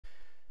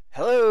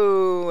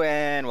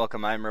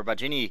welcome, I'm Robot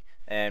Genie,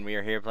 and we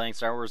are here playing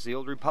Star Wars The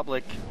Old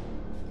Republic,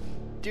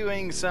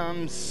 doing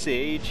some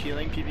Sage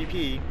healing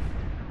PvP.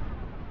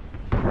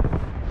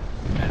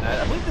 And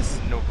I believe this is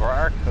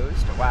Novar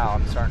Coast. Wow,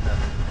 I'm starting to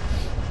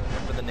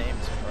remember the names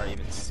before I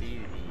even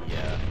see the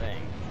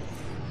thing.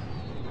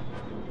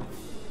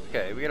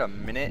 Okay, we got a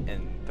minute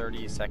and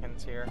 30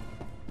 seconds here.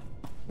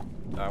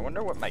 I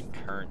wonder what my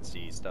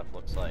currency stuff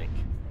looks like.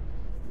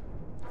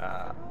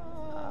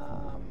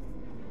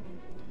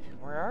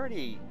 We're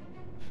already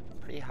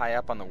pretty high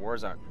up on the war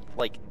zone.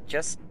 Like,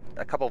 just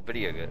a couple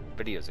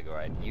videos ago,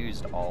 I had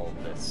used all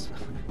of this.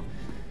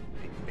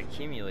 It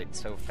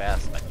accumulates so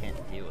fast, I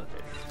can't deal with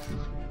it.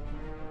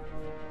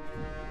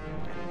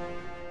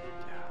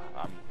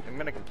 I'm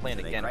gonna complain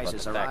again about the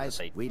fact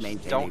that they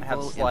don't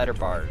have slider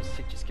bars.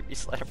 They just give me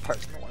slider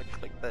bars. I don't want to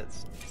click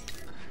this.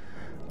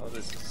 Oh,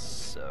 this is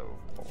so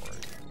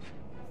boring.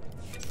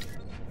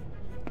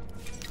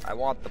 I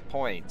want the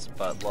points,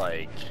 but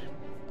like,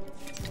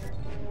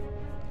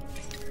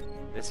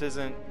 this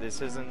isn't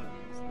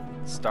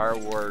Star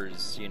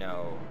Wars, you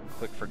know,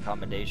 click for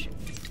commendation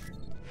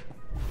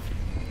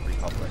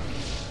Republic.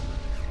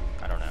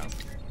 I don't know.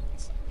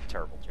 It's a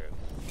terrible joke.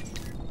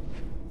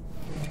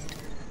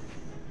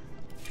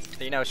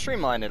 You know,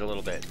 streamline it a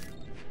little bit.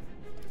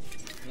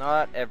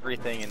 Not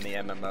everything in the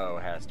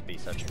MMO has to be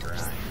such a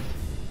grind.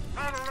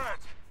 Red alert!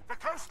 The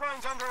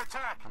coastline's under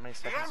attack. How many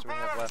seconds do we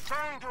have left?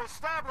 Trying to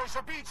establish a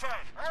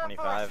beachhead.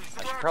 25.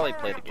 I should probably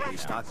play the game now.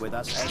 Stock with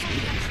us as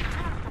leaders.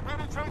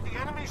 Penetrate the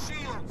enemy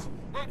shields.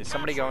 Is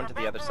somebody going to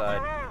the other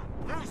side?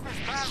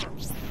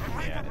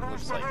 Yeah, it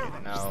looks like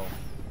it. No.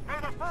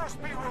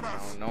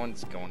 No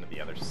one's going to the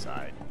other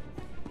side.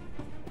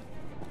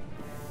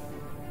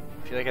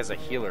 I feel like as a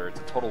healer, it's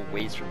a total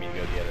waste for me to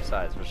go to the other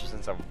side, especially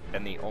since I've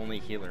been the only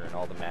healer in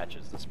all the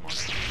matches this morning.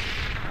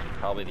 I'm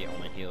probably the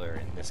only healer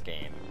in this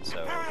game,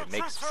 so it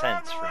makes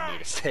sense for me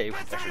to stay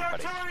with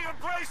everybody.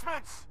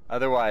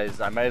 Otherwise,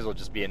 I might as well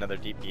just be another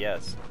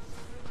DPS.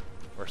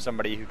 Or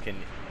somebody who can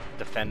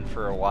defend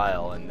for a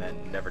while and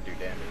then never do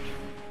damage.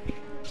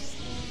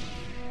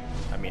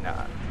 I mean,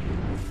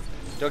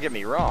 don't get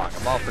me wrong,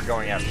 I'm all for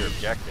going after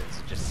objectives.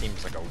 It just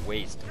seems like a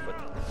waste to put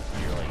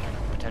your like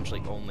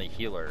potentially only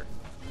healer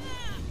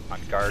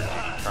on guard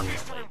duty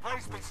permanently.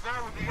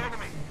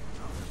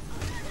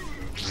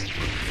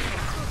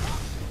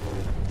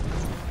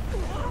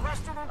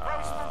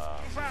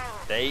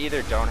 They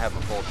either don't have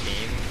a full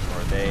team,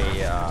 or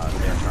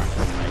they're trying to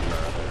snipe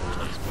our other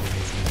placements.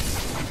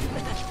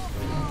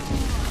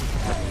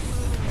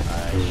 I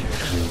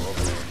should go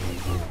over there.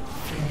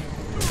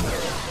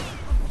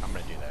 I'm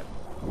gonna do that.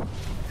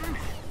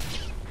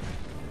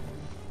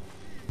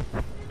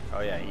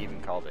 Oh yeah, he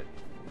even called it.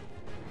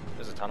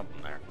 There's a ton of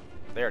them there.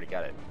 They already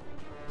got it.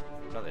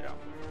 No, they don't.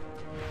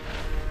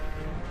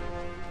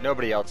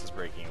 Nobody else is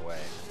breaking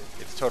away.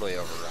 It's totally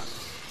overrun.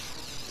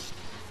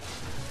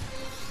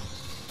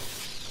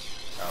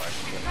 Oh, I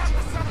should get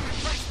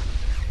this.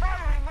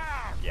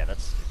 Yeah,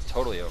 it's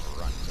totally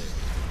overrun too.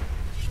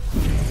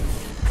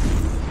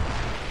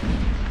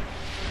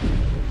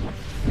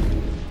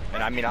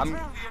 And I mean, I'm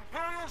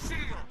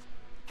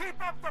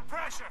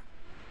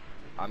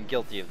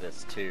guilty of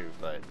this too,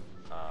 but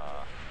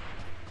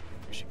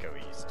we should go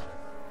east.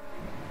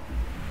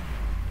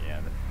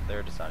 Yeah,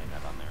 they're deciding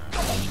that on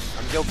their own.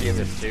 I'm guilty of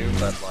this too,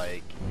 but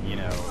like, you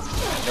know,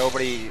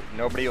 nobody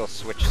will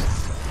switch.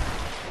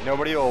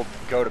 Nobody will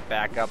go to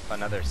back up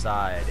another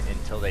side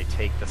until they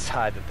take the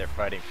side that they're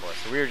fighting for.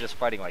 So we were just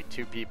fighting like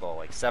 2 people,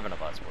 like 7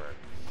 of us were.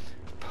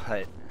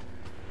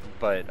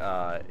 But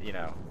you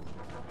know,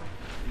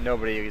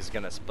 nobody is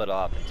gonna split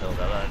off until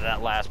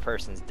that last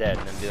person's dead,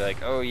 and then be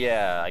like, oh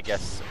yeah, I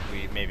guess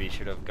we maybe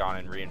should have gone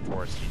and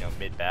reinforced, you know,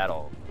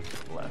 mid-battle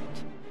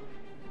left.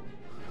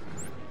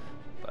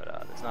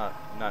 But there's not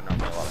normally a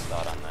lot of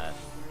thought on that.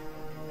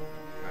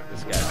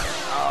 This guy.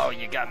 Oh,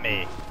 you got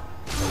me.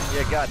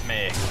 You got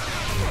me.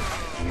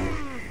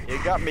 You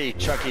got me,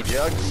 Chunky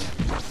Jugs.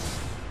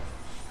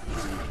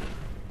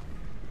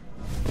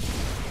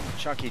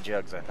 Chunky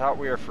Jugs, I thought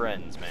we were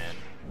friends, man.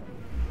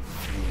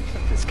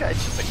 This guy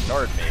just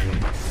ignored me.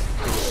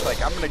 He's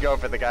like, I'm gonna go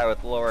for the guy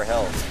with lower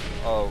health.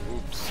 Oh,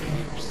 oops.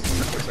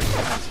 Looks like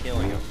someone's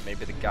healing him.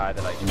 Maybe the guy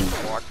that I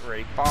just walked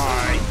right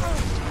by.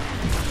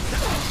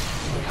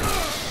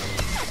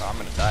 Oh, I'm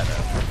gonna die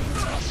though.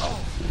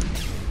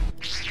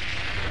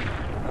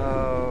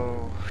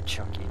 Oh,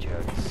 Chunky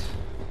Jugs.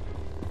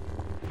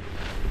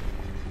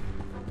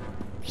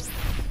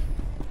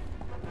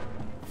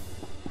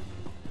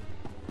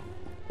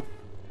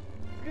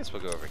 I guess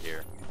we'll go over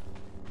here.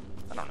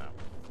 I don't know.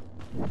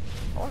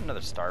 I want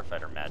another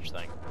Starfighter match that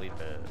I can complete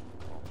the...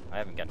 Well, I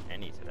haven't gotten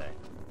any today.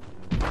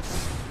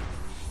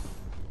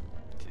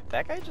 Did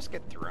that guy just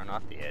get thrown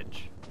off the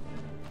edge?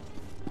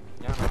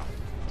 No, no.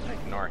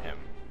 Ignore him.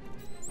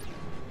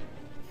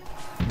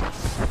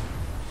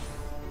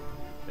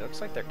 It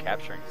looks like they're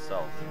capturing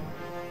stealth.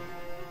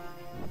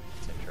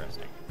 It's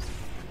interesting.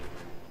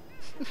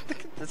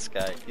 Look at this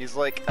guy. He's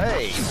like,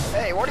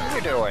 hey, what are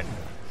you doing?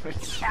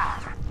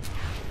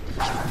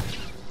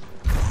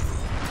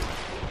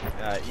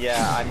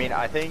 Yeah, I mean,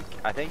 I think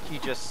he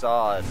just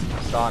saw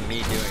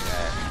me doing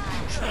that.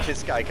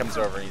 This guy comes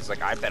over and he's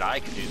like, I bet I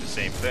could do the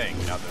same thing,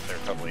 now that they're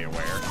totally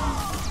aware.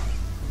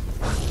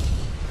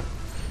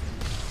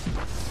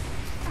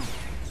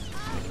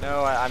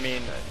 No, I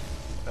mean,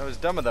 it was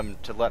dumb of them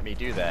to let me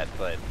do that,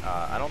 but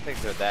I don't think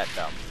they're that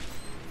dumb.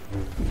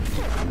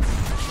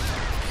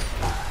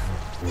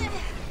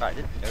 Oh, I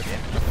did no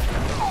damage.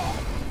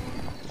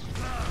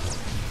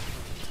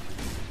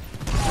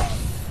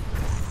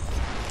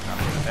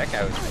 That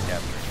guy was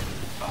recapturing it.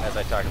 As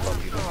I talked about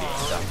people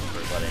being dumb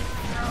for letting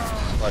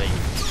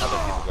other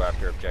people go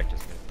after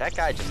objectives. That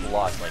guy just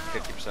lost like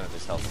 50% of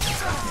his health.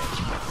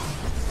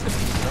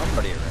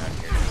 Somebody around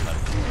here just had a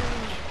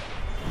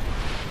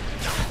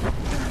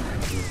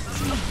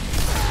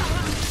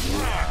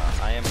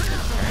I am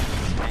apparently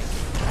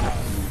tanky.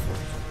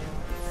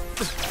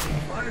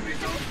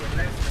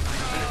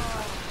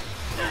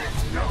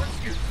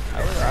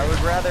 I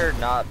would rather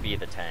not be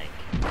the tank.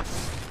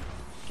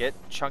 Get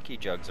Chunky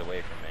Jugs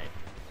away from me.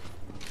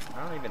 I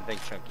don't even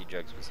think Chunky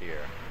Jugs was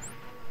here.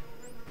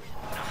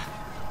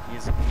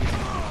 He's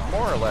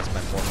more or less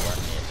my mortal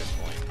enemy at this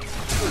point.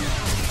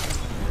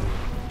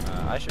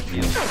 I should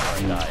feel before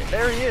I die.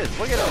 There he is!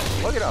 Look at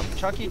him! Look at him!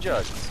 Chunky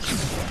Jugs!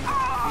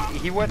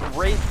 He went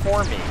right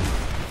for me!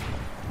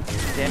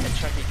 Damn it,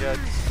 Chunky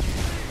Jugs.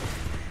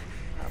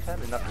 I've had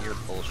enough of your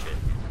bullshit.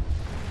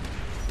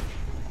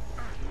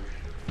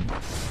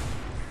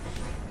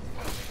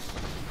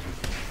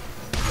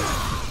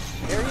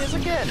 There he is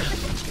again!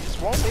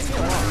 Just won't leave me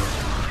alone.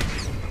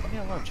 Leave me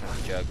alone,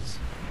 Chunky Jugs.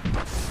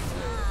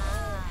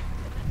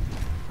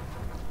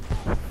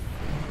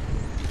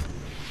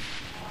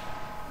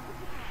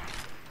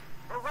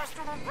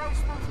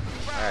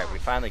 Alright, we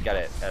finally got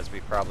it, as we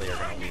probably are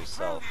going to lose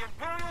self.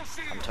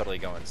 I'm totally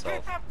going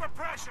self.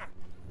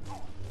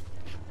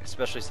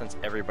 Especially since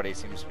everybody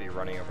seems to be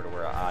running over to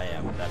where I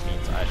am, that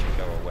means I should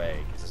go away.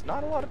 Because there's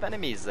not a lot of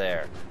enemies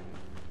there.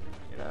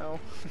 You know?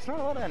 There's not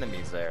a lot of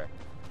enemies there.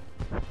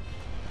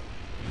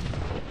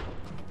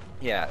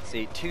 Yeah,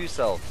 see, 2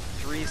 self,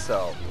 3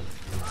 self.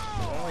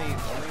 Only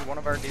one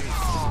of our dudes.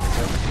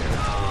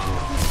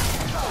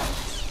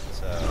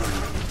 So,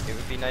 it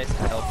would be nice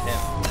to help him.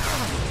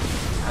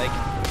 Like,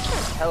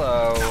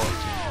 hello.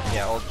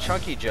 Yeah, old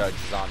Chunky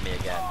Jugs is on me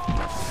again.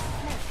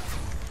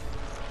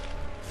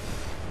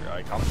 Here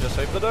I come to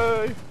save the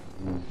day.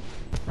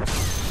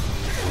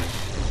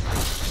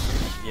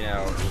 You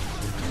know,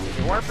 if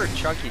it weren't for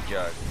Chunky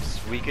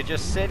Jugs, we could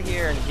just sit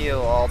here and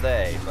heal all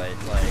day, but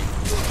like,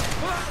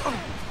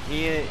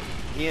 he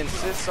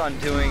insists on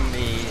doing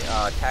the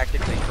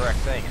tactically correct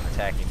thing and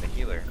attacking the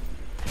healer.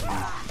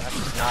 That's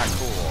just not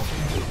cool.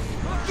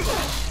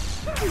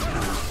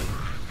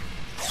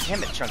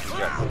 Damn it, Chunky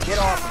Jug, get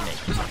off of me!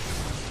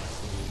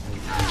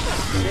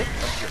 Sick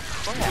of your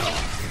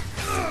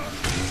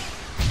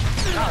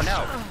crap. No.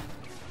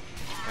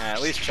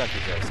 At least Chunky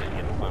Jug so you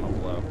get the final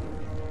blow.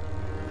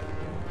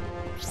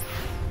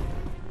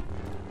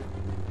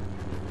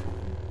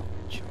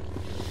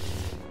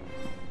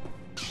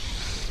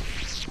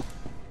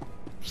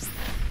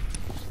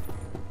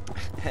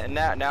 And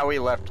now we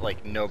left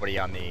like nobody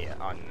on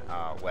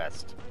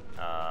west.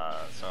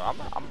 So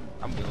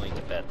I'm willing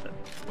to bet that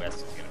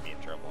west is gonna be in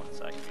trouble in a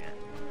second here.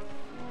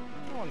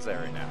 No one's there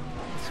right now,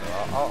 so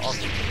I'll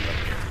continue up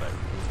here. But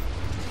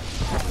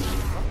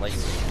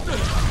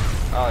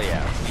oh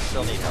yeah, we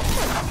still need help.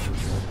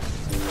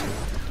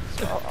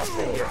 So I'll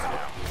stay here for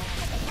now.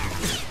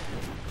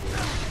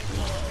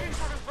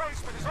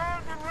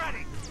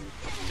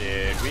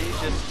 Did we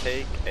just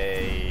take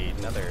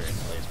another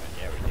emplacement?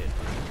 Yeah, we did.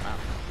 Wow.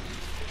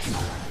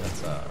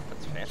 That's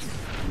fancy.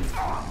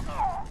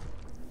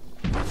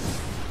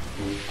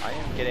 I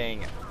am getting,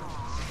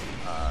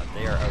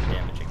 they are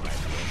out-damaging my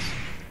tools.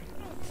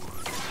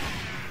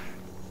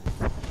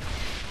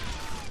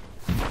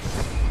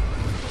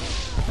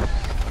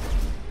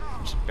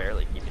 Just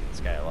barely keeping this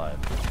guy alive.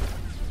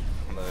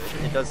 Although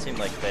it does seem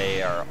like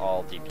they are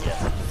all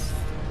DPSs.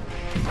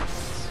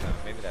 So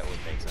maybe that would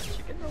make sense.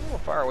 You're getting a little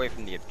far away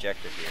from the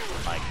objective here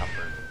for my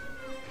comfort.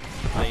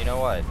 Oh, you know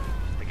what?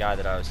 The guy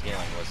that I was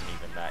healing wasn't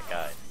even that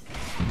guy.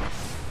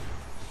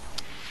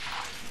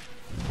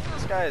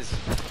 This guy's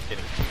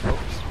getting too close.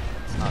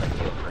 It's not a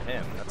heal for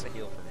him, that's a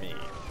heal for me.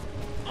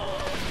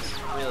 This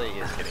really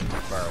is getting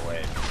too far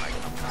away from my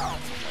comfort. I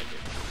don't like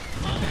it.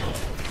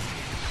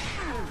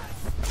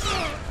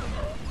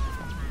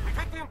 We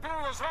hit the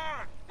Imperials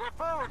hard. Their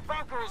forward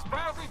bunker is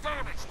badly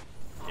damaged.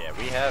 Yeah,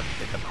 we have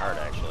hit them hard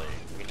actually.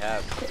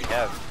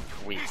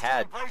 We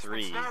had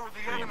three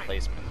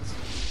emplacements.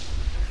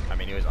 I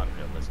mean, it was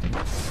unrealistic.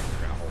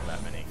 We're gonna hold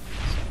that many.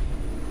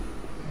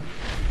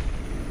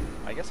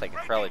 I guess I could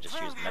probably just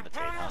use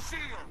meditate, huh?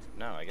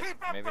 No, I guess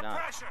maybe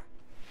not.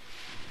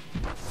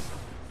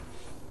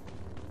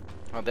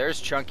 Well, there's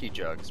Chunky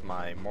Jugs,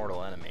 my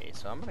mortal enemy.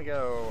 So I'm gonna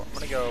go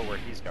where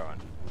he's going.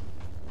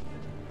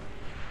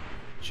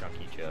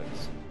 Chunky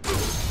Jugs.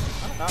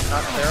 Oh, no,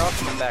 they're all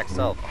coming back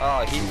self.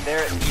 Oh, he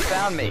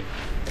found me.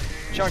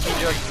 Chunky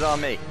Jugs is on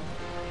me.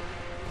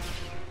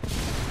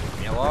 Leave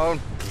me alone.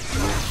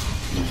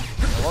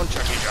 alone,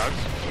 Chucky Jugs.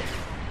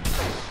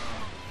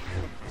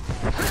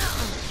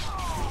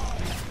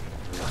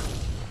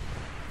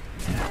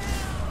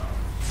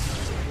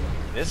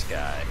 This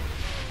guy,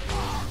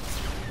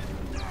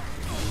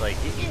 like,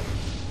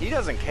 he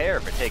doesn't care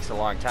if it takes a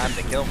long time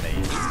to kill me.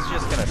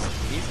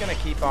 He's gonna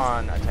keep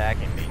on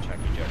attacking me,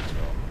 Chucky Jugs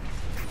will.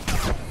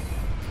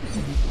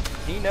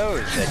 He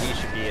knows that he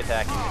should be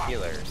attacking the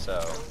healer, so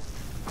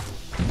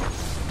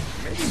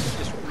maybe he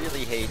just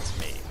really hates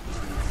me,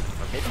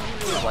 or maybe he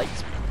really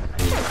likes me.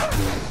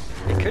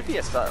 It could be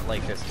a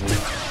like this.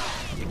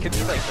 It could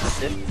be like the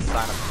Sith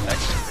sign of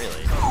affection,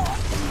 really.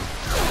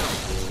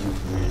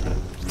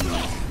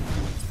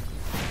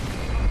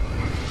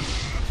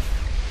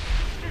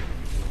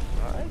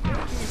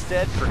 He's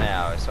dead for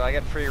now, so I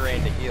got free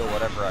reign to heal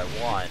whatever I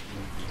want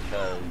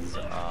because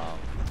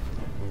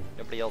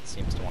nobody else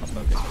seems to want to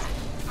focus on me.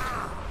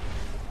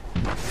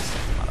 A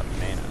lot of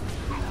mana.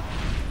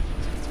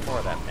 It's more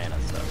of that mana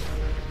stuff.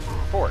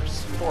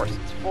 Force, it's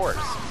force.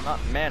 It's not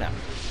mana.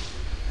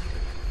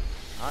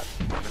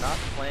 We're not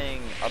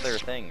playing other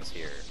things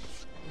here.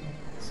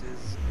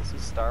 This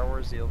is Star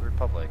Wars: The Old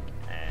Republic,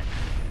 and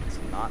it's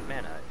not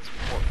mana. It's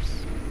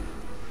force.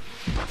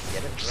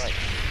 Get it right.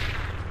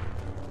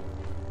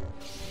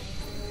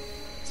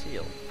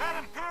 Heal.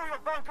 That Imperial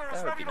bunker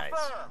is That would ready be to nice.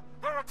 fire.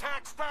 Their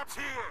attack stops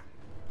here.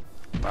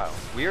 Wow,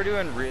 we are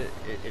doing.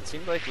 It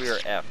seemed like we were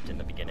effed in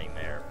the beginning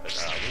there, but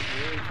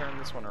we really turned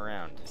this one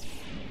around.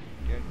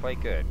 Doing quite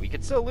good. We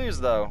could still lose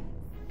though.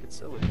 We could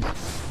still lose.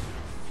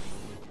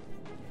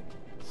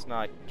 Let's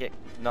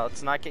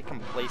not get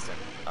complacent.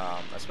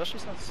 Especially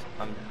since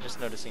I'm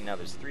just noticing now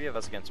there's 3 of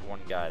us against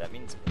 1 guy. That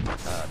means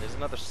there's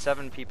another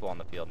 7 people on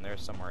the field, and they're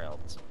somewhere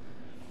else.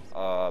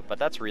 But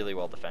that's really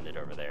well defended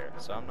over there,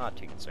 so I'm not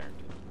too concerned.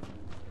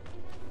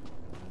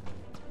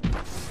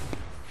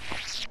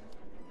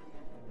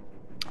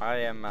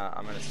 I'm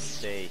gonna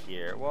stay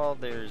here. Well,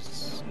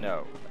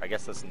 no. I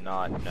guess that's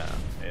not, no.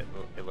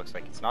 It looks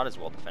like it's not as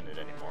well defended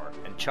anymore.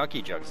 And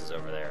Chunky Jugs is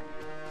over there.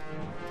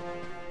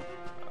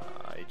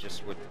 I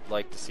just would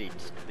like to see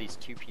at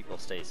least 2 people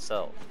stay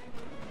self.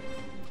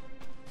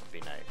 Would be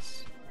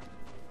nice.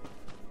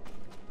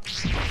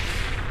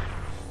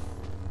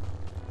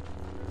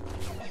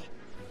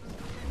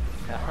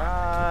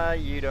 Haha,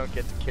 you don't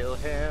get to kill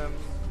him.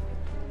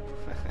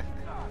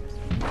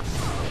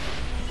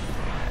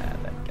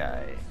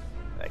 Yeah,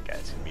 that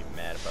guy's gonna be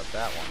mad about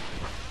that one.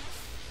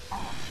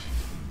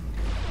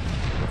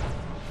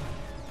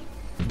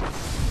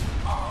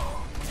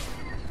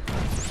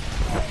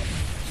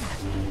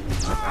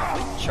 I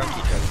think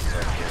Chunky Jugs is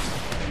over here.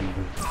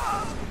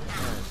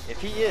 If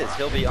he is,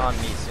 he'll be on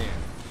me soon.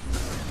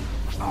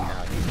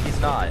 No, he's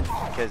not,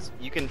 because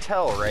you can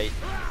tell, right?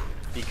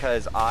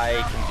 Because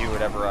I can do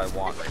whatever I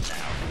want right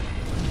now.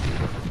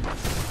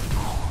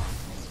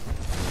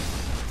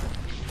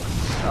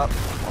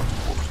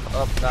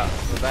 No,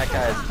 that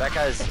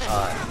guy's a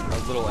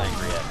little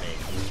angry at me.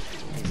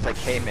 He's like,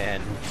 hey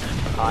man,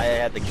 I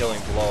had the killing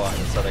blow on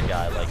this other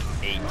guy like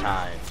 8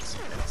 times,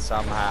 and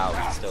somehow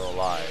he's still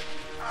alive.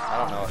 I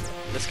don't know.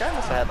 This guy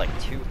must have had like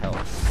 2 health.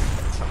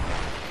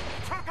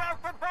 Took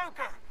out the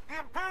bunker. The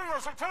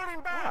Imperials are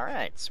turning back. All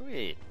right,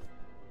 sweet.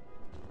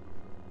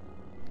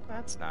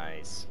 That's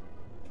nice.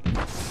 The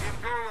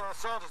Imperial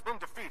assault has been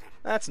defeated.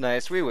 That's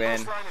nice. We win.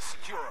 This line is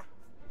secure.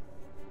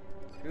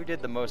 Who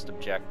did the most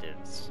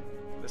objectives?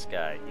 This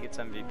guy. He gets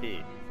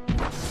MVP.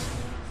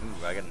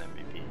 Ooh, I got an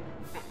MVP.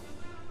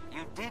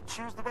 You did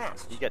choose the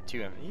best. He got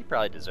 2. He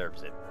probably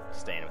deserves it.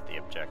 Staying with the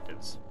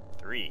objectives.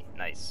 3.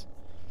 Nice.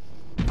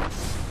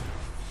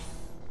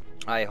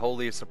 I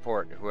wholly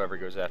support whoever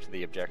goes after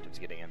the objectives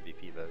getting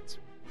MVP votes.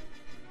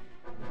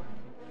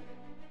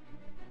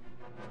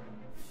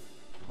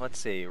 Let's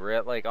see. We're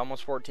at like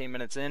almost 14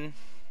 minutes in.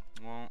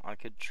 Well, I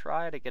could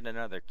try to get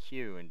another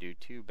queue and do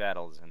 2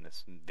 battles in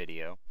this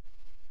video.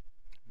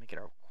 Make it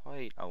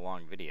quite a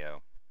long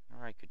video.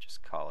 Or I could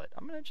just call it.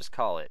 I'm going to just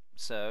call it.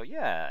 So,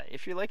 yeah,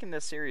 if you're liking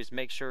this series,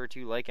 make sure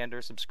to like and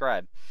or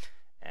subscribe.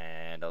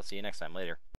 And I'll see you next time. Later.